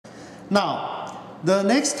Now, the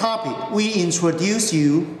next topic, we introduce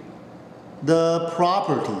you the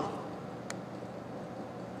property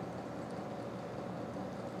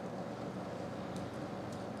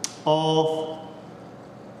of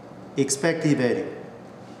expected value.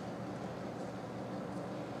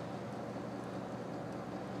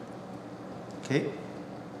 Okay.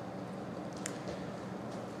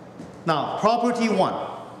 Now, property 1.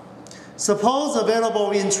 Suppose the variable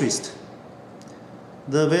of interest,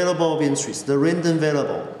 the random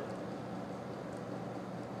variable,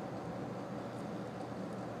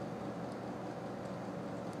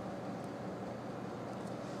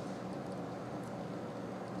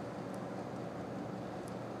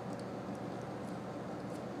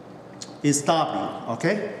 is W,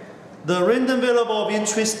 okay? The random variable of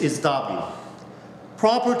interest is W.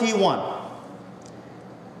 Property 1.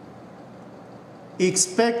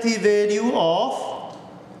 Expected value of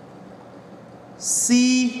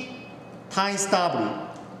C times W,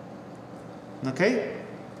 okay,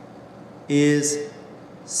 is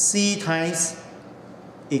C times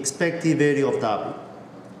expected value of W,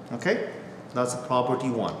 okay? That's property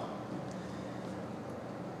 1.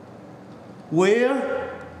 Where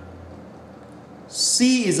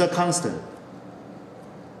C is a constant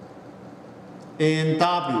and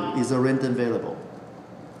W is a random variable,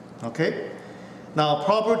 okay? Now,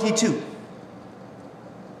 property 2.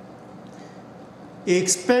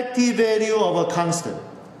 Expected value of a constant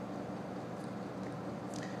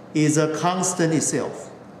is a constant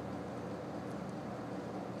itself.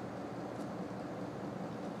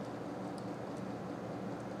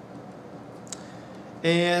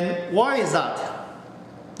 And why is that?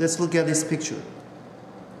 Let's look at this picture.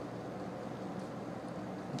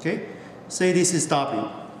 Okay, say this is W.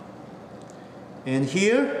 And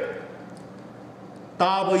here,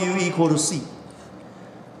 W equal to C.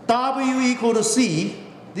 W equal to C,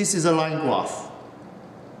 this is a line graph.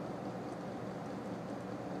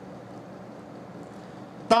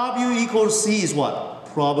 W equal to C is what?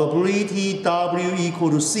 Probability W equal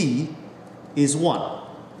to C is 1.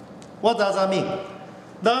 What does that mean?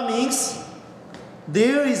 That means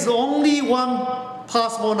there is only one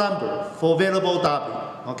possible number for variable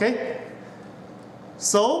W, okay?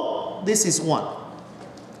 So this is 1.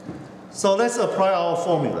 So let's apply our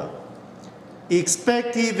formula.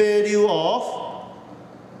 Expected value of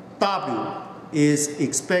W is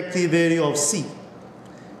expected value of C.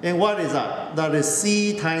 And what is that? That is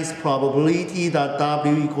C times probability that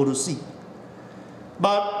W equal to C.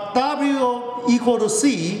 But W equal to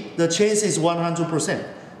C, the chance is 100%.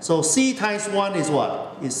 So C times 1 is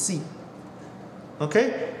what? Is C.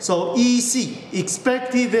 Okay? So EC,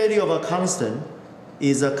 expected value of a constant,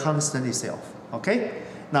 is a constant itself. Okay?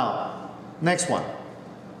 Now, next one.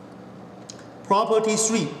 Property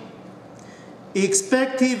 3.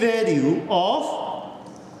 Expected value of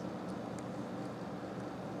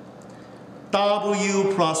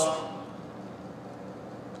W plus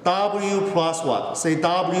what? Say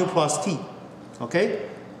W plus T. Okay?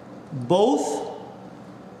 Both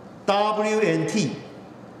W and T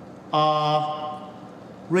are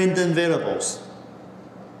random variables.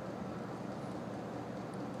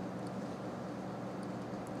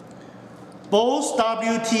 Both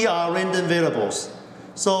WT are random variables.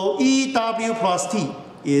 So EW plus T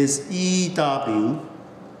is EW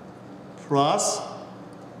plus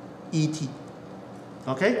ET.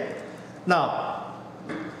 Okay? Now,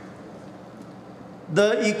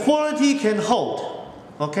 the equality can hold,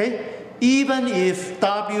 okay, even if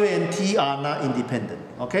W and T are not independent.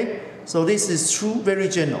 Okay? So this is true, very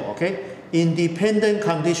general, okay? Independent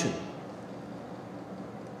condition.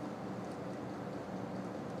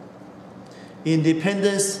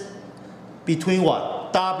 Independence between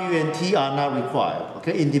what? W and T are not required.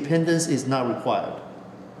 Okay, independence is not required.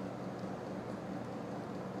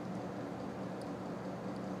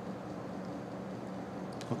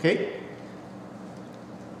 Okay?